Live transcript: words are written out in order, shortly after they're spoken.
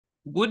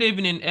Good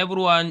evening,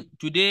 everyone.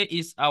 Today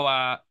is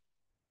our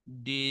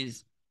day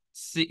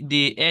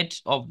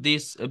 8 of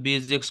this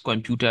basics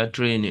computer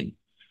training.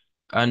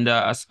 And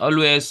as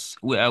always,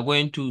 we are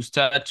going to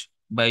start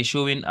by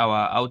showing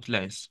our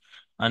outlines.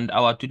 And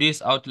our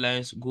today's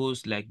outlines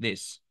goes like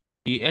this.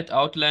 The 8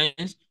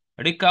 outlines,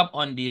 recap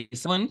on the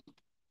 7,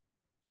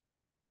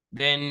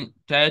 then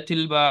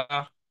title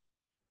bar,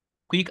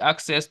 quick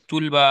access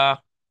toolbar,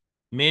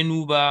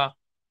 menu bar,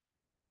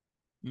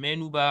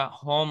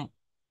 home,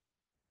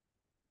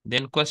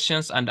 then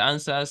questions and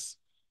answers.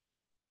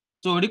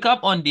 So recap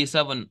on day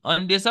 7.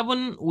 On day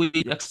 7, we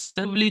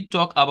extensively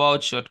talk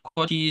about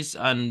shortcut keys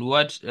and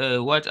what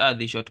are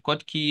the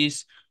shortcut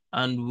keys,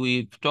 and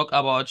we talk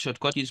about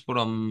shortcut keys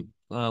from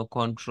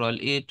Control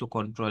A to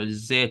Control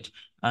Z,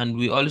 and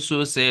we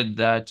also said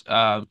that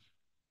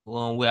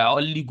we are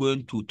only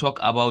going to talk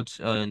about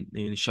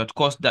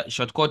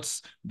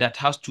shortcuts that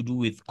has to do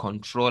with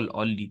control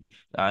only,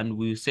 and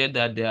we said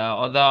that there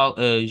are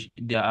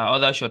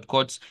other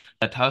shortcuts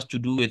that has to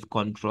do with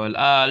Control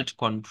Alt,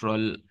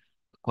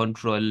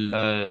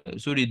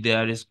 sorry,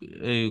 there is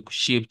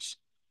shift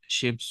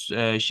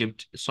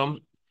so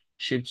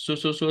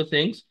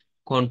things,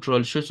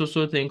 control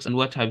so things, and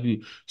what have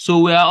you. So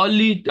we are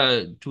only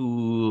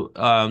to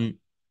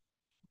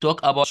talk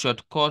about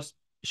shortcuts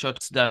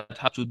that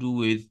have to do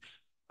with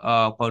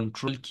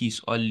control keys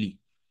only,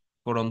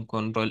 from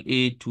Control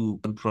A to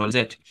Control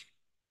Z.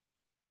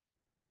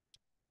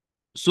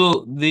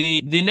 So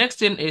the next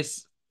thing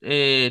is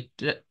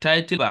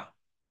title bar.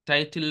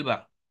 Title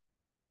bar.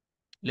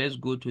 Let's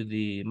go to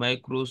the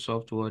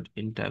Microsoft Word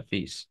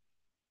interface.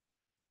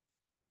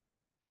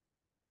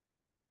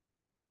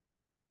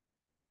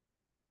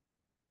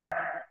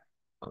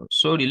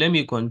 Sorry, let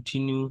me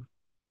continue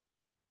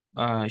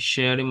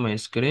sharing my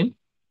screen.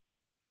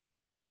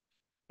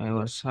 I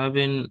was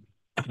having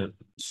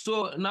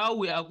so now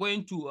we are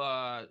going to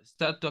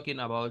start talking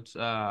about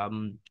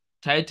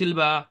title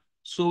bar.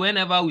 So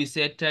whenever we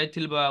say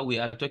title bar, we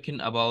are talking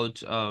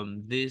about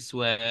this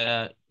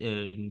where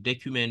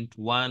document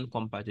 1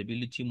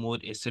 compatibility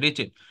mode is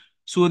written.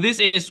 So this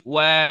is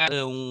where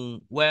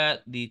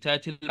the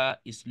title bar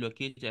is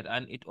located,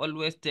 and it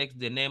always takes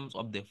the name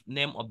of the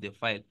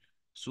file.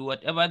 So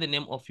whatever the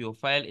name of your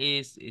file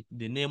is,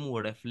 the name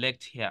will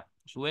reflect here.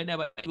 So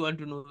whenever you want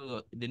to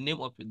know the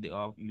name of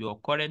your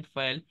current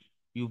file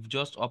you've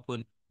just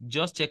opened,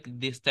 just check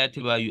this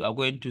title bar. You are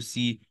going to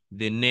see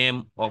the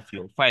name of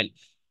your file.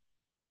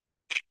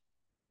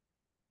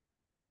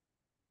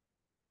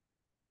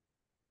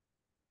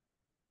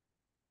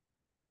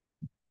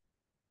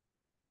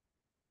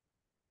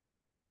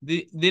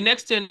 The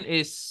next thing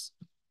is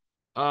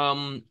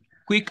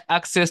quick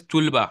access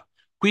toolbar.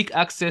 Quick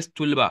access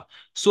toolbar.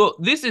 So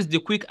this is the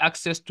quick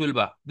access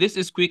toolbar. This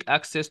is quick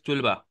access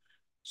toolbar.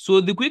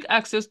 So the quick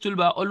access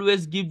toolbar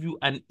always give you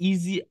an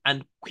easy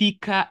and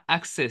quicker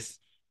access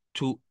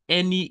to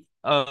any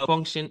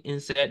function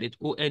inside it,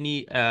 or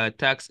any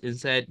tags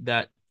inside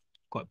that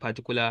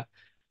particular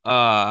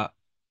uh,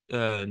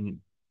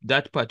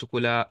 that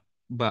particular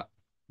bar,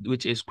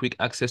 which is quick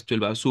access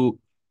toolbar. So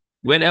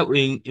whenever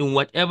in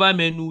whatever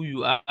menu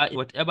you are, in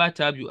whatever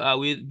tab you are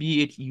with,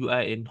 be it you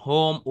are in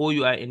home, or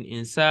you are in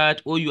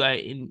insert, or you are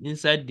in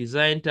inside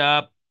design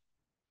tab,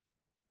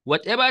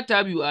 whatever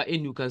tab you are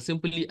in, you can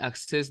simply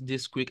access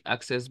this quick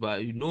access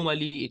bar.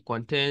 Normally it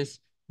contains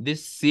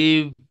this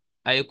save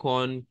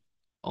icon,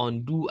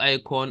 undo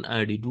icon,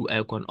 and redo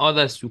icon.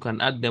 Others you can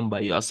add them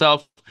by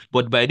yourself,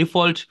 but by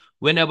default,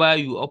 whenever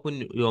you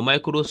open your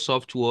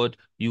Microsoft Word,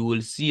 you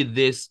will see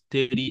these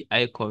 3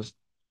 icons.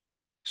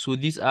 So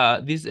this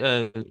bar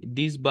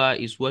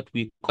is what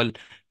we call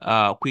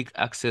quick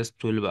access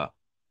toolbar.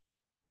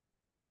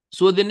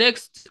 So the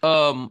next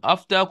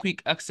after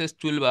quick access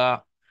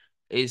toolbar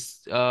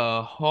is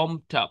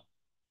home tab.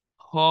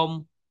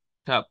 Home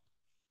tab.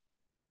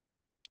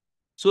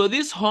 So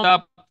this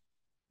home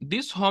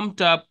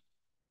tab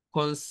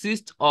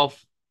consists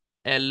of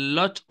a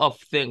lot of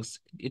things.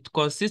 It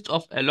consists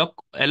of a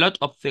lot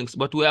of things,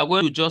 but we are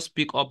going to just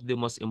pick up the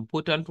most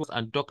important ones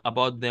and talk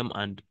about them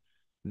and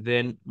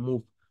then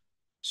move.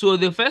 So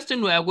the first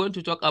thing we are going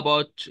to talk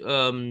about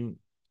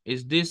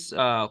is this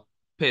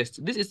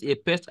paste. This is a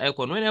paste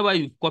icon. Whenever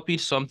you copy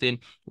something,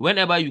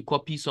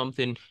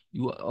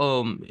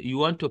 you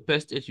want to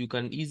paste it, you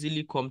can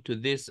easily come to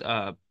this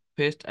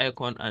paste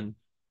icon and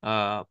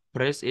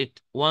press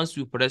it. Once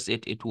you press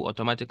it, it will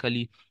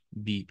automatically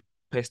be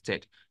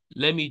pasted.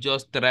 Let me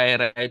just try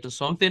write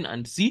something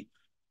and see.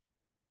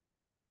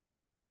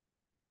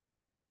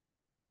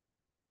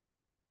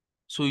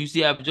 So you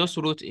see, I've just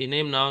wrote a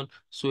name now.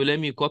 So let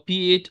me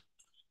copy it.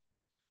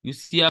 You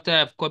see, after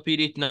I've copied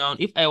it now,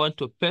 if I want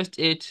to paste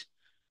it,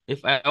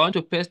 if I want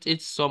to paste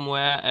it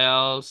somewhere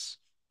else,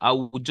 I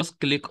will just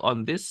click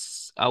on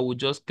this. I will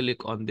just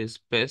click on this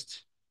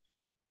paste.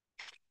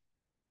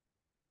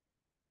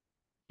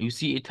 You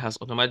see, it has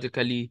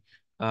automatically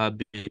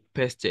been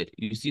pasted.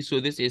 You see, so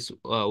this is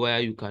where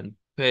you can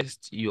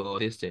paste your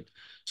distance.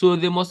 So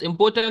the most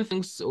important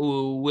things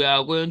we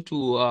are going to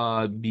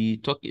we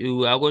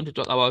are going to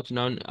talk about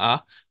now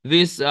are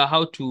this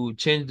how to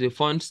change the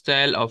font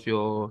style of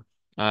your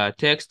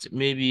text.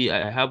 Maybe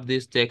I have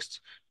this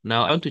text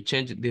now. I want to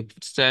change the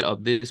style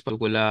of this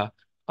particular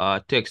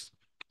text.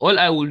 All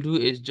I will do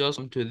is just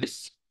come to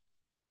this.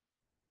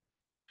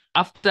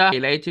 After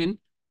highlighting,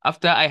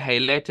 after I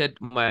highlighted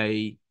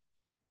my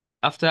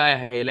after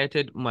I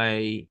highlighted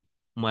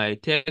my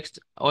text,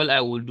 all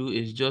I will do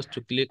is just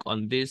to click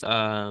on this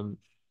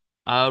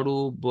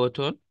arrow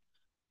button.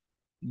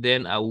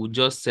 Then I will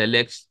just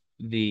select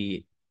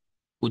the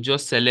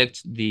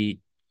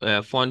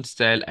font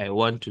style I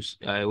want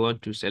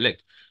to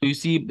select. You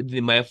see,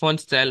 my font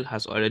style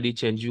has already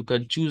changed. You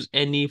can choose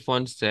any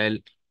font style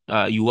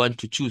you want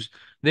to choose.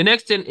 The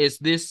next thing is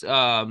this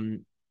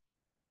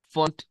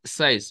font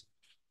size.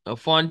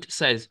 Font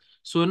size.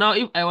 So now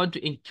if I want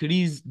to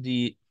increase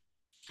the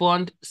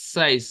font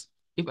size,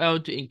 if I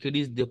want to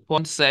increase the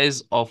font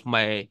size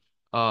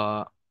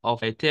uh of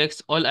my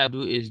text, all I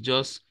do is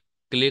just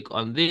click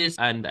on this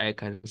and I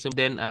can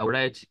then I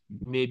write,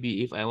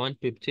 maybe if I want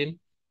 15.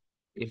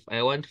 If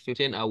I want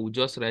 15, I will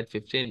just write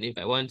 15. If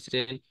I want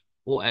 10,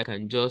 or I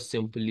can just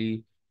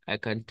simply I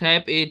can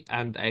type it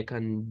and I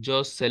can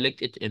just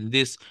select it in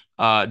this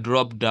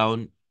drop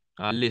down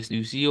list.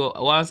 You see,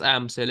 once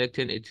I'm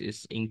selecting, it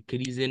is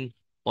increasing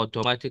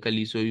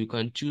automatically. So you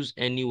can choose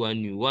any one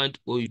you want,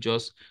 or you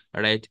just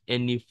write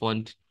any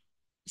font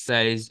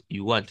size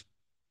you want.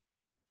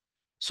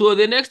 So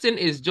the next thing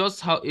is just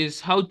how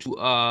to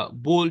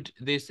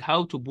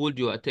how to bold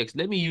your text.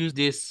 Let me use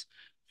this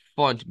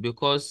font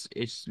because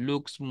it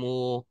looks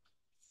more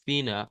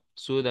thinner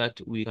so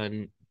that we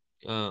can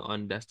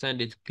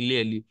understand it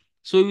clearly.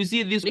 So you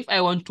see this, if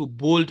I want to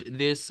bold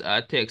this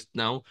text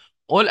now,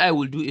 all I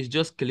will do is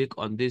just click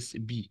on this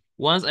B.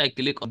 Once I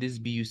click on this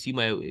B, you see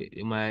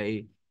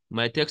my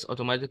text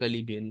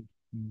automatically being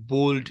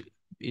bold.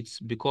 It's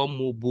become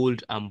more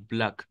bold and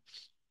black.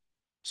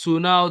 So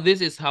now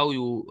this is how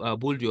you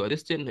bold your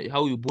this thing,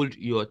 how you bold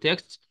your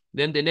text.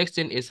 Then the next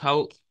thing is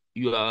how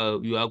you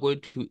are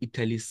going to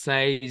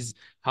italicize,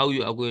 how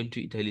you are going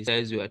to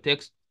italicize your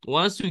text.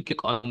 Once you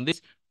click on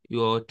this,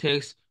 your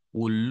text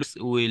will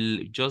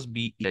just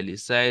be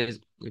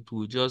italicized. It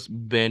will just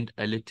bend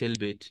a little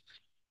bit.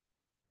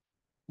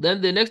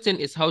 Then the next thing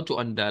is how to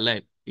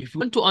underline. If you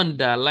want to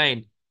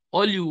underline,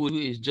 all you will do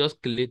is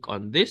just click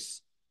on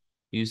this.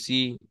 You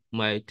see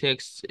my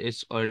text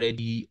is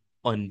already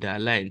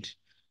underlined.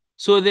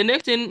 So the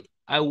next thing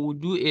I will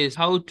do is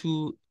how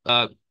to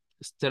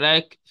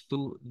strike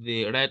through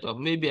the right of,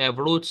 maybe I've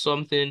wrote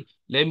something.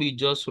 Let me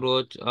just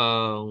wrote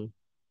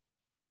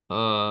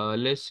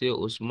let's say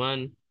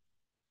Usman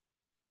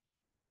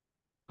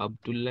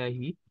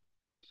Abdullahi.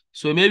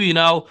 So maybe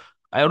now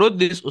I wrote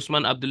this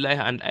Usman Abdullahi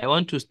and I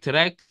want to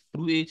strike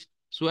through it.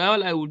 So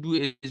all I will do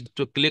is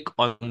to click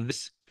on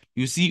this.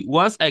 You see,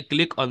 once I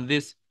click on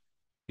this,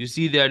 you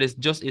see there is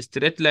just a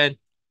straight line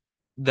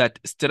that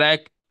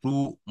strike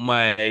through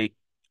my,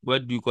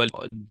 what do you call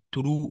it,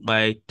 through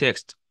my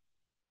text.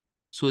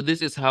 So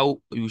this is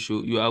how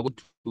you are going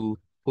to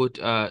put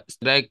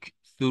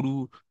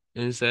through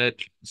inside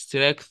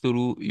strike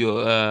through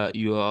your how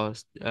you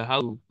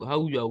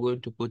are going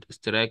to put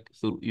strike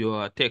through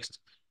your text.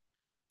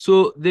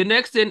 So the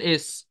next thing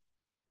is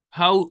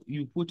how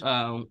you put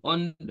on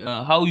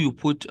how you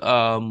put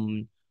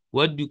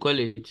what do you call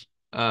it,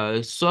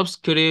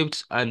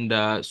 subscript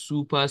and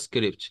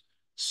superscript,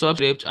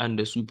 subscript and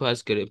the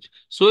superscript.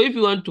 So if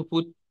you want to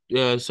put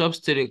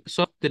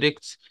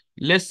subscripts,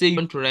 let's say you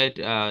want to write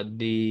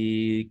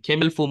the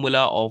chemical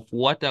formula of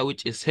water,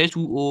 which is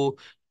H2O,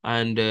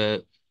 and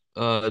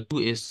 2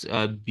 is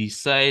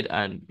beside,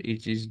 and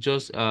it is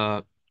just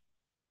or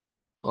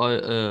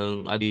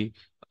at the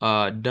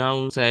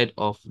downside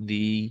of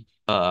the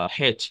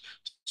H.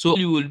 So all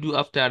you will do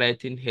after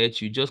writing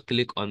H, you just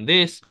click on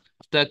this.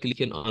 After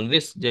clicking on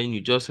this, then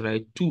you just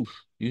write 2.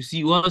 You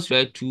see, once you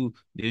write 2,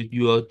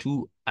 your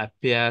 2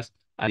 appears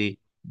at the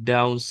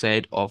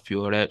downside of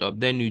your write up.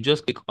 Then you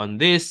just click on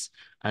this,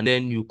 and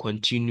then you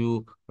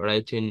continue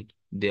writing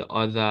the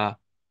other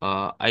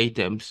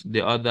items,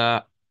 the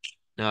other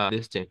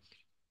this thing.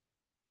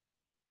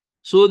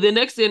 So the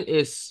next thing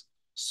is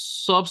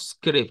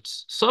subscript.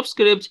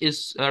 Subscript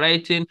is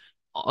writing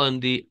on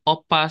the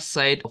upper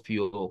side of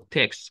your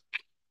text,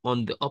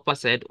 on the upper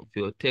side of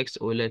your text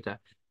or letter.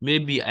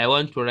 Maybe I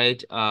want to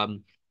write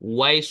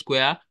y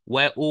square,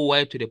 y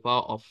to the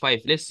power of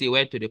 5. Let's say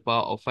y to the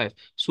power of 5.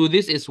 So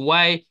this is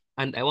y,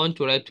 and I want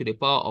to write to the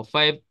power of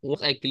 5.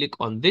 Once I click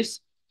on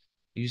this,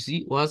 you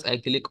see, once I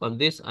click on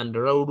this and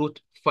root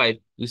 5,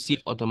 you see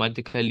it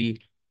automatically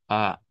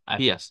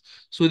appears.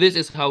 So this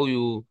is how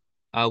you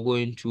are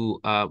going to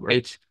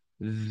write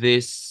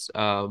this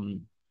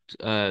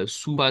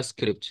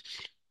superscript.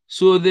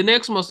 So the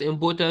next most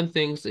important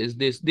things is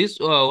this. This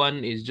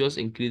one is just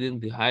increasing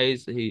the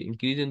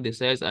increasing the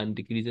size and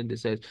decreasing the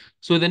size.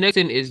 So the next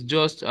thing is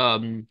just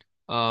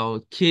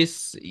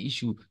case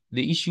issue,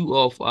 the issue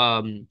of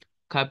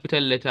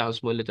capital letter and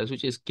small letters,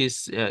 which is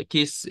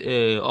uppercase,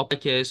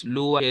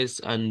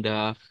 lowercase, and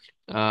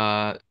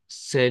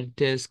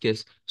sentence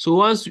case. So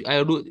once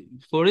I wrote,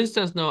 for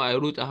instance, now I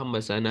wrote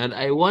Ahmad San, and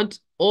I want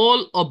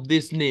all of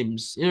these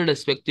names,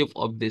 irrespective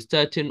of the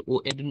starting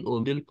or ending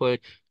or middle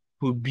point,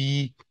 to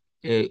be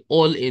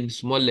all in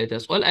small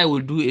letters. All I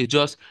will do is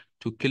just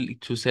to click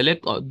to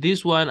select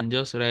this one and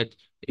just write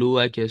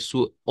lowercase.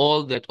 So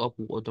all that up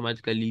will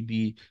automatically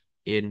be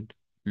in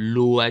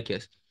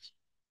lowercase.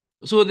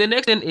 So the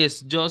next thing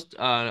is just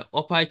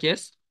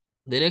uppercase.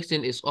 The next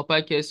thing is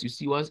uppercase. You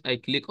see, once I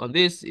click on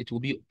this, it will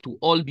be to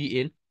all be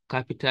in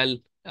capital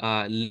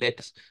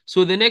letters.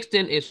 So the next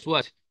thing is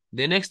what?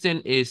 The next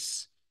thing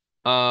is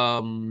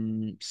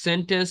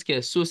sentence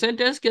case. So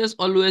sentence case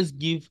always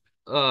give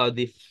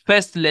the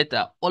first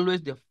letter,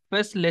 always the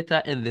first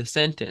letter in the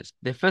sentence.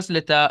 The first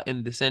letter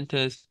in the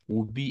sentence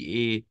will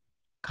be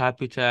a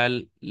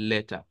capital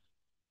letter.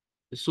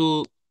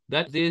 So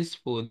that is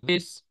for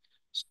this.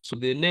 So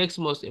the next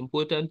most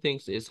important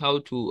things is how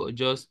to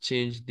just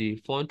change the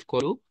font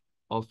color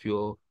of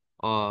your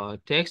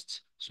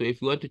text. So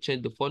if you want to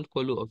change the font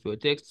color of your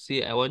text,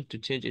 say I want to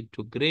change it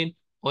to green,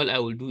 all I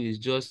will do is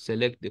just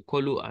select the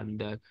color,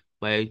 and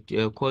my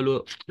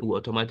color will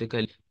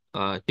automatically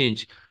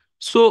change.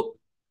 So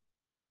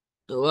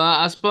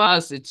as far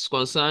as it's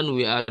concerned,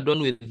 we are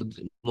done with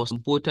the most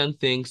important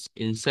things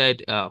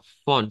inside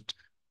font.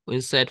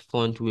 Inside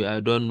font, we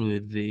are done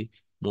with the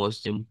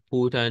most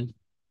important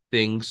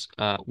things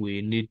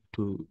we need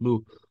to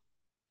know.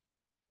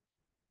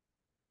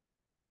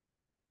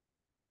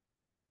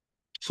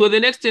 So the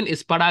next thing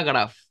is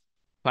paragraph.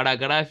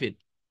 Paragraphing.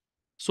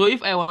 So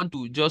if I want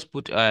to just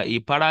put a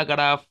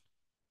paragraph,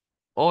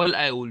 all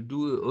I will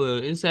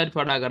do inside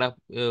paragraph,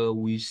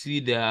 we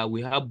see there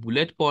we have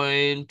bullet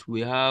point,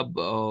 we have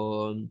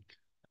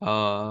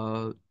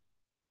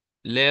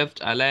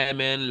left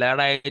alignment,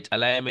 right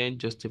alignment,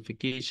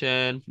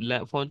 justification,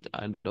 font,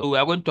 and so we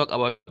are going to talk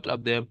about all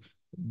of them,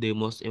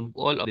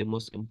 all of the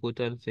most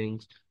important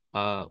things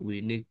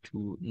we need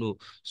to know.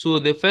 So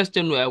the first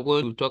thing we are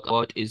going to talk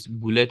about is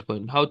bullet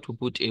point. How to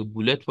put a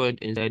bullet point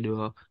inside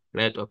your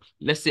write-up.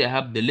 Let's say I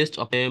have the list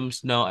of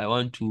names now. I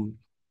want to,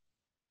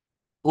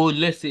 oh,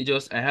 let's say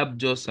just I have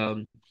just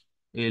a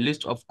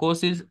list of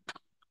courses.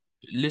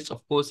 List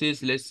of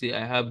courses. Let's say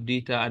I have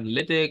data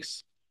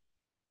analytics.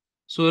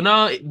 So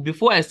now,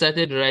 before I start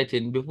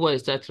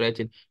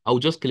writing, I'll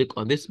just click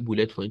on this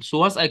bullet point. So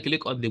once I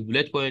click on the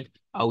bullet point,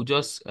 I'll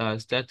just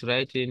start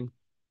writing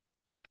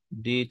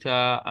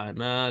data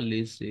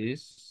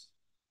analysis.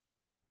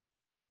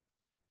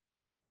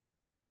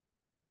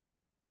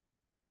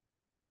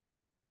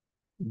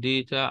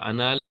 Data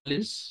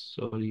analysis.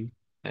 Sorry,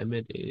 I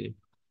made a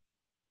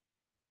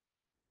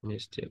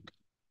mistake.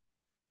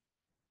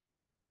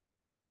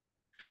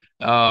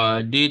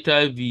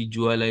 Data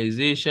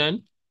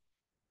visualization,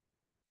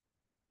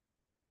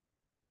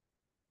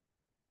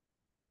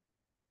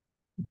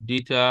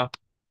 data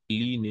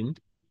cleaning,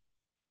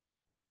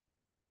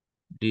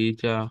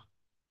 data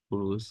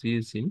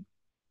processing.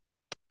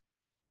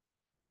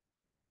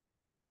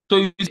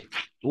 So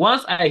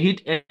once I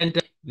hit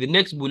enter, the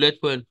next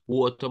bullet point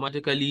will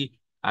automatically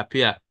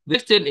appear. The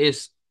next thing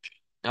is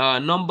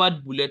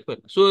numbered bullet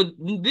point. So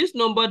this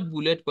numbered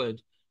bullet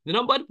point, the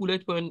numbered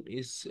bullet point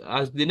is,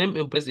 as the name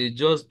implies, it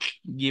just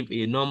give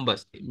a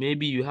numbers.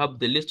 Maybe you have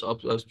the list of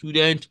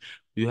students,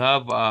 you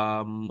have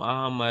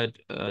Ahmad,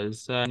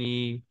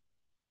 Sani,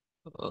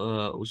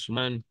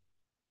 Usman,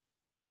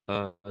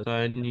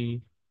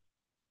 Sani,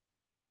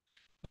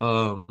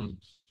 um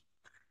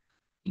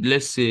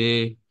let's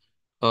say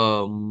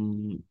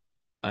um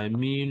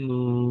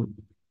Aminu,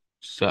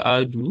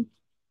 Saadu,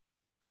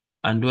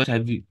 and what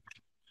have you.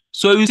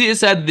 So you see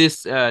inside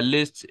this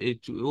list,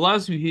 it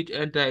once you hit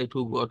enter, it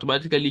will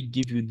automatically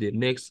give you the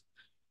next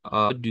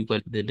what do you call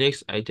it, the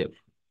next item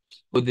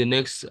or the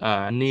next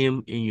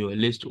name in your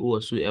list or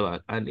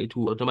whatsoever, and it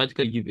will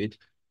automatically give it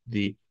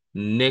the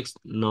next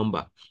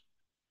number.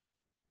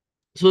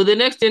 So the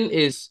next thing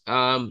is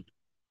what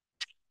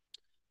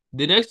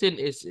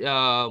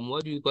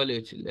do you call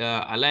it?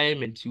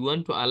 Alignment. You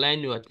want to align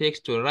your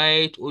text to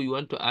right, or you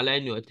want to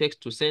align your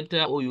text to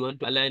center, or you want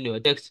to align your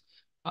text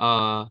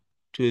to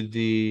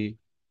the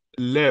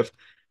left.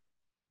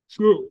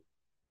 So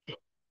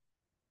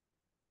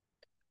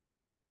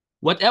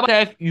whatever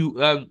type you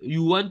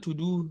want to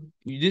do,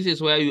 this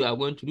is where you are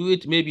going to do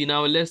it. Maybe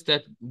now let's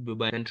start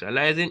by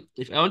centralizing.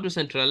 If I want to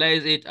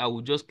centralize it, I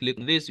will just click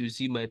on this. You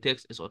see my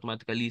text is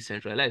automatically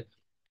centralized.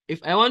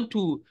 If I want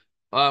to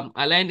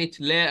align it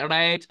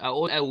right,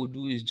 all I will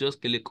do is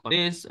just click on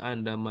this,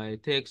 and my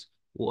text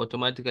will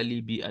automatically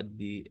be at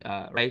the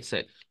right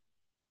side.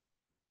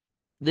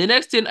 The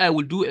next thing I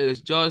will do is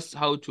just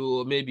how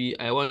to, maybe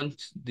I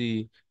want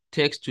the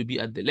text to be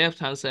at the left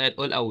hand side.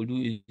 All I will do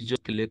is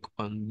just click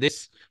on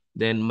this,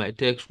 then my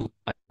text will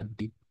be at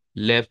the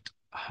left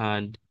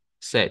hand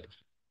side.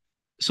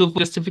 So for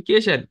this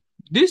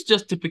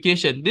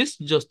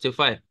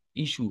justify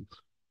issue,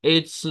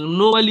 it's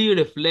normally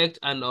reflect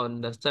and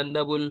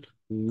understandable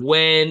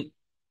when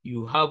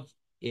you have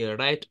a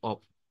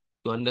write-up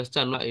You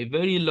understand? A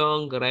very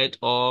long write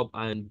up,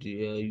 and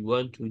you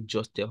want to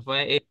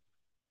justify it.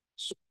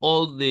 So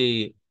all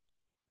the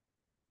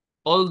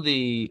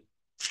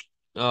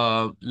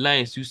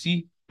lines, you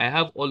see, I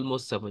have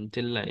almost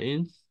 17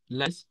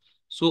 lines.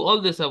 So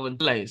all the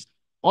 17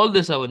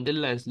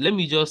 lines, let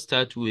me just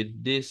start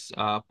with this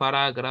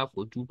paragraph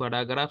or two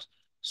paragraphs.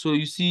 So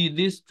you see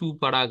these two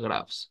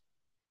paragraphs.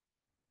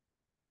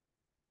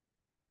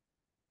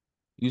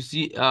 You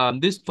see,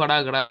 this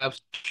paragraph,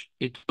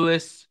 it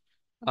always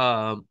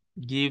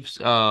gives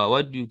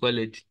what do you call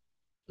it?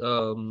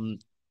 Um,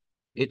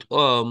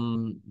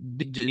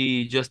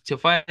 the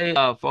justify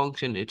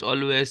function. It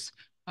always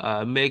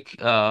make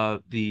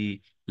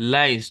the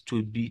lines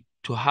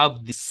to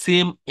have the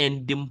same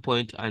ending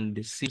point and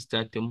the same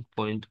starting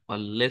point,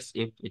 unless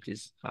if it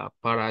is a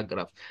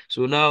paragraph.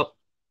 So now,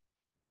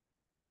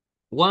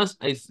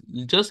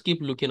 just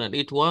keep looking at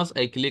it. Once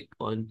I click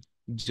on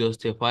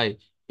justify,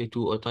 it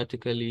will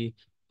automatically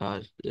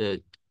uh, uh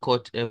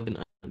cut everything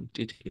and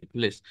it in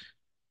place.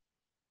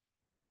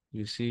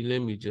 You see, let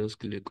me just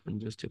click on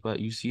justify.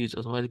 You see, it's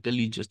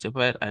automatically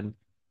justified, and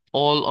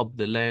all of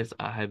the lines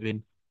are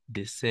having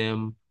the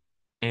same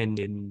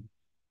ending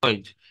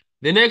point.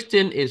 The next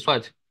thing is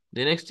what?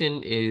 The next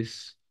thing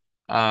is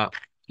uh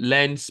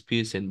line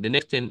spacing. The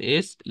next thing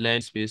is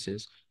line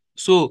spaces.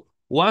 So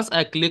once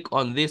I click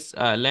on this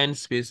line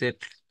spacing,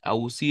 I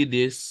will see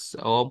this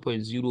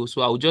 1.0.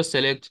 So I will just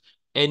select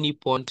any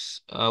font,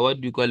 what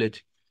do you call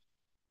it?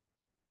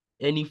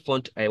 Any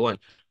font I want.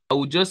 I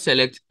will just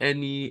select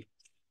any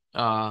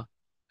uh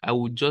I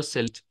would just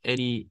select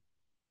any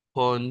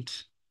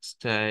font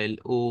style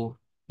or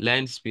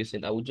line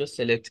spacing. I would just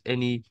select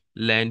any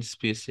line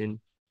spacing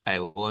I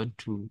want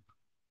to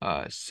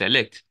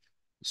select.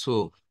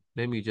 So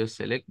let me just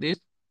select this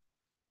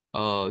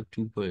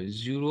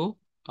 2.0.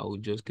 I will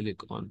just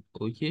click on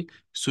OK.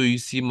 So you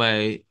see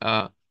my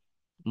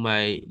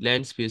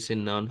line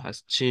spacing now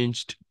has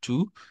changed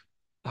to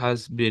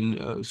has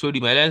been sorry,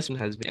 my license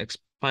has been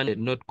expanded,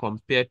 not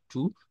compared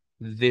to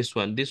this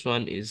one. This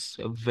one is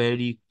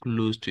very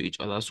close to each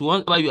other. So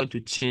whenever you want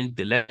to change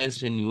the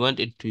license, you want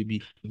it to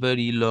be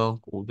very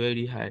long or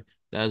very high,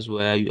 that's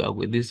where you are.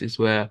 This is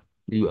where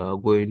you are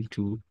going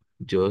to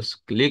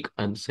just click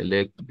and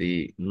select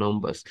the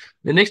numbers.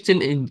 The next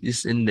thing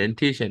is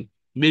indentation.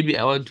 Maybe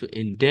I want to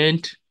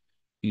indent.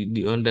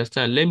 You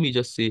understand? Let me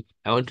just say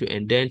I want to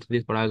indent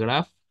this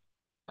paragraph.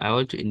 I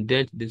want to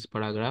indent this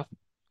paragraph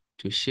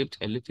to shift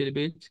a little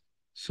bit.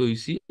 So you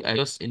see, I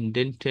just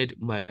indented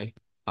my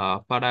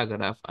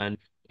paragraph, and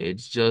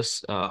it's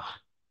just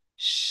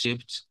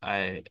shift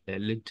a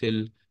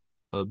little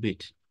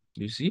bit.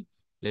 You see,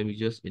 let me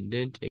just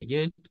indent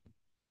again.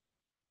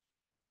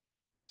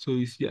 So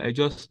you see, I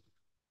just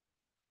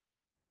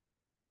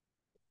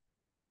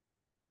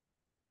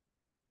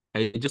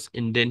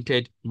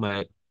indented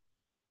my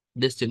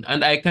distance,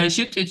 and I can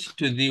shift it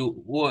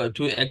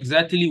to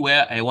exactly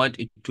where I want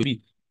it to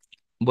be.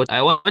 But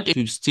I want it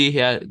to stay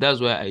here. That's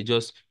why I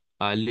just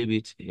leave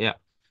it here.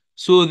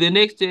 So the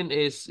next thing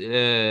is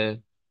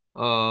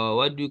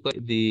what do you call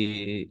it?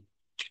 The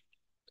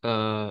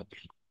uh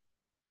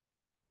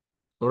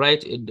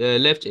left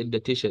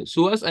indentation.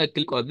 So once I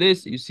click on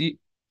this, you see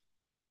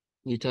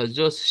it has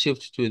just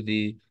shifted to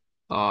the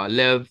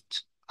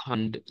left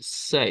hand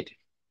side.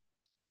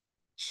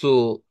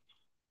 So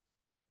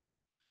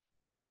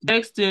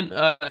next thing,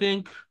 I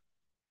think,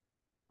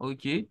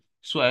 okay,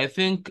 so I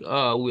think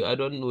we are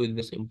done with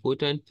this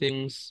important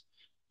things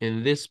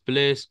in this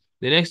place.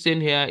 The next thing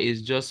here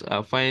is just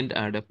find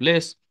and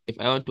replace. If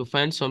I want to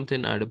find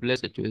something and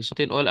replace it with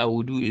something, all I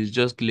will do is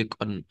just click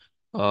on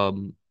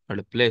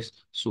replace.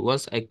 So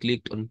once I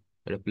clicked on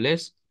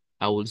replace,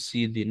 I will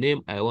see the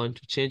name I want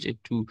to change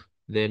it to.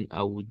 Then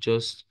I will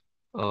just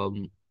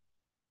um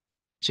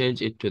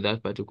change it to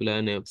that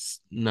particular name.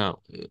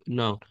 Now,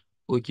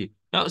 okay.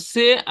 Now,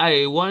 say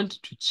I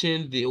want to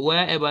change the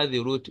wherever they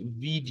wrote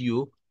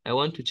video, I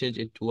want to change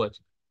it to what?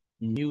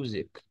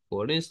 Music,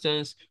 for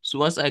instance. So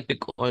once I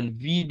click on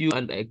video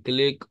and I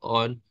click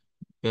on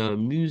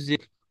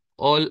music,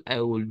 all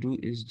I will do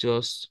is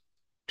just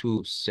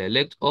to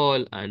select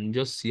all and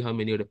just see how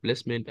many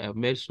replacement I've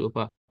made so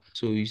far.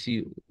 So you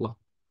see, wow,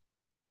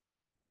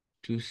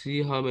 to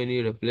see how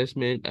many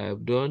replacement I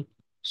have done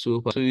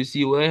so far. So you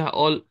see where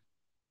all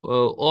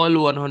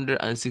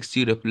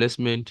 160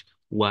 replacement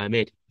were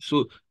made.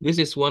 So this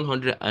is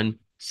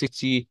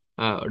 160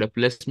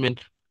 replacement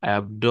I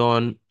have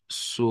done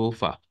so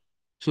far.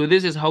 So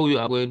this is how you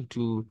are going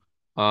to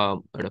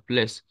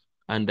replace.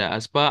 And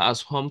as far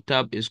as home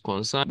tab is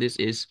concerned, this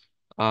is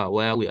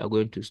where we are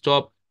going to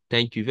stop.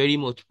 Thank you very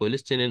much for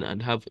listening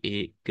and have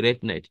a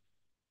great night.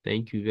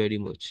 Thank you very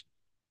much.